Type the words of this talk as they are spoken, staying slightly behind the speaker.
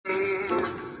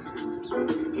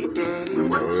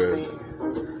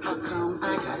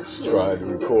Tried to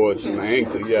record some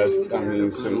anchor,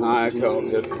 some high top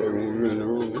yesterday when we were in the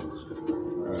room.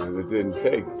 And it didn't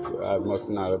take. I must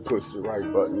not have pushed the right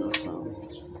button or something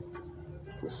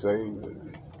to save it.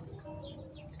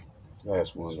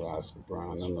 Last one to Oscar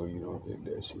Brown. I know you don't dig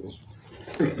that shit.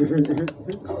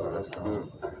 Oh, that's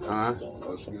good. Huh?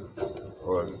 That's good.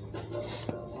 What?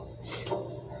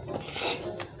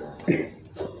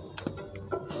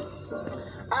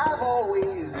 I've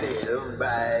always lived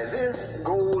by this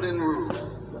golden rule.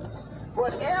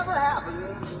 Whatever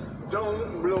happens,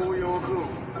 don't blow your cool.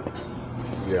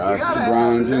 Yeah, Oscar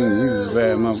Brown Jr., he was a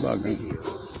bad motherfucker.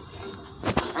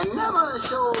 And never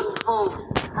show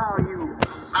folks how you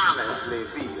honestly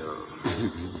feel.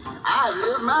 I've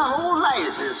lived my whole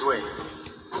life this way.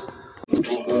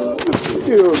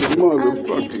 Kill the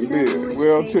motherfucking dead.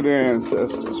 Well, to the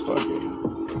ancestors, fuck it.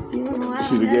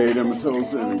 Should've gave them a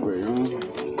toast anyway, huh?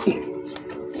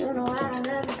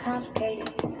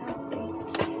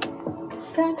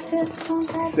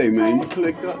 Say, man, you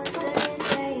clicked up?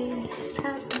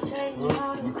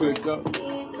 You clicked up?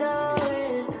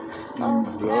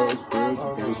 Blood,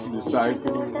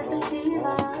 disciple,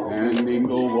 and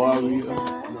Dingo Warrior.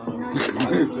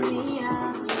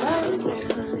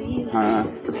 Huh?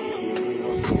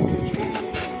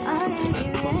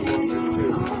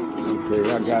 Okay,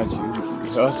 I got you.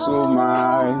 Hustle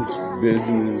My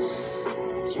Business.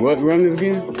 What run it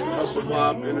again? Hustle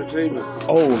Mob Entertainment.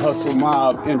 Oh, Hustle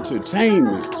Mob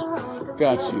Entertainment.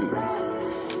 Got you.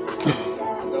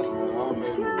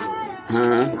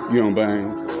 Huh? You don't bang?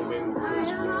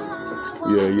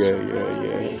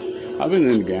 Yeah. I've been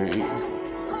in the game.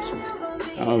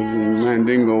 I was in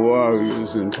Mandingo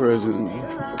Warriors in prison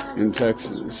in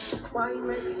Texas.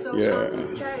 Yeah.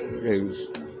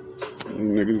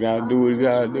 Niggas gotta do what you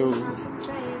gotta do.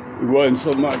 It wasn't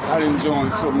so much, I didn't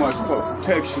join so much for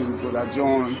protection, but I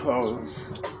joined because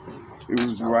it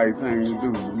was the right thing to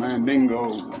do.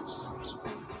 Mandingos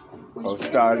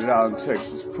started out in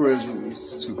Texas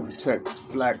prisons to protect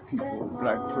black people,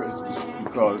 black prisoners,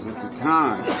 because at the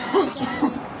time,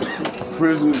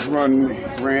 prisoners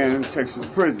ran Texas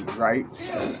prisons, right?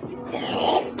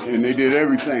 And they did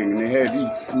everything, and they had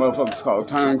these motherfuckers called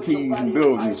turnkeys and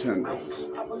building attendants,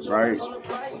 right?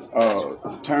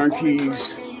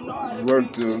 Turnkeys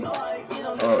worked in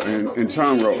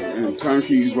turn rolls, and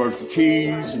turnkeys worked the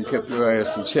keys and kept your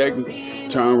ass in check.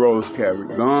 Turn rolls carried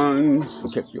guns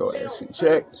and kept your ass in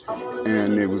check,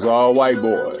 and it was all white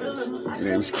boys, and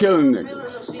they was killing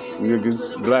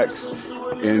niggas, blacks,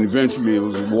 and eventually it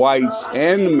was whites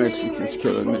and the Mexicans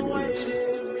killing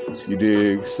niggas. You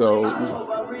dig? So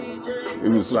it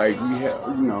was like we had,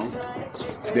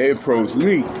 they approached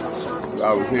me.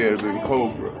 I was head in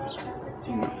Cobra,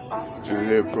 and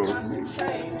they approached me.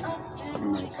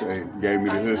 Gave me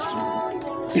the history.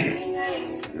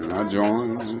 And I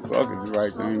joined, and fuck it, the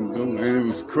right thing to do. And it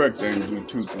was the correct thing to do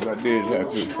too, because I did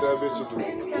have to. Shoot that bitch in the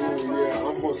water.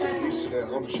 I'm going to the beach today. I'm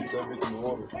going to shoot that bitch in the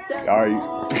water. Alright,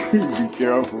 be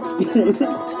careful.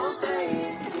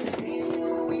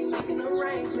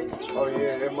 Oh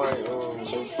yeah, it might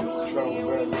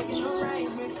travel back.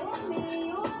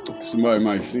 Somebody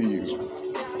might see you.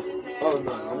 Oh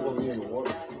no, I'm going to be in the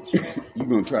water. You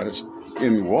gonna try to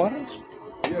in the water?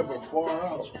 Yeah, but far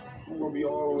out. I'm going to be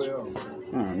all the way out.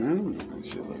 Oh man,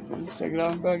 shit like that. Just take it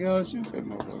out in the backyard, shoot that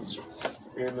motherfucker.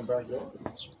 In the backyard?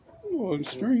 Well, the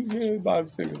street, yeah, everybody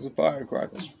think it's a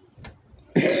firecracker.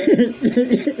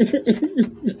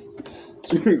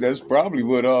 That's probably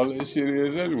what all that shit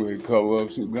is anyway. Cover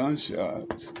up some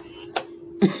gunshots.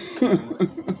 Yeah.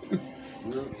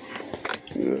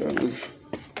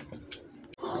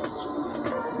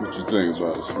 What you think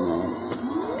about it, Simone?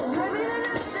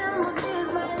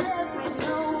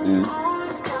 It's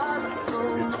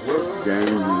work.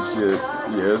 Games and shit.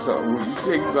 Yeah, so what you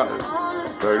think about it?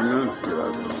 30 minutes to get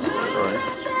out there. All right.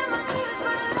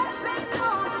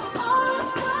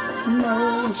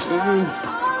 No, son.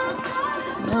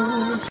 No.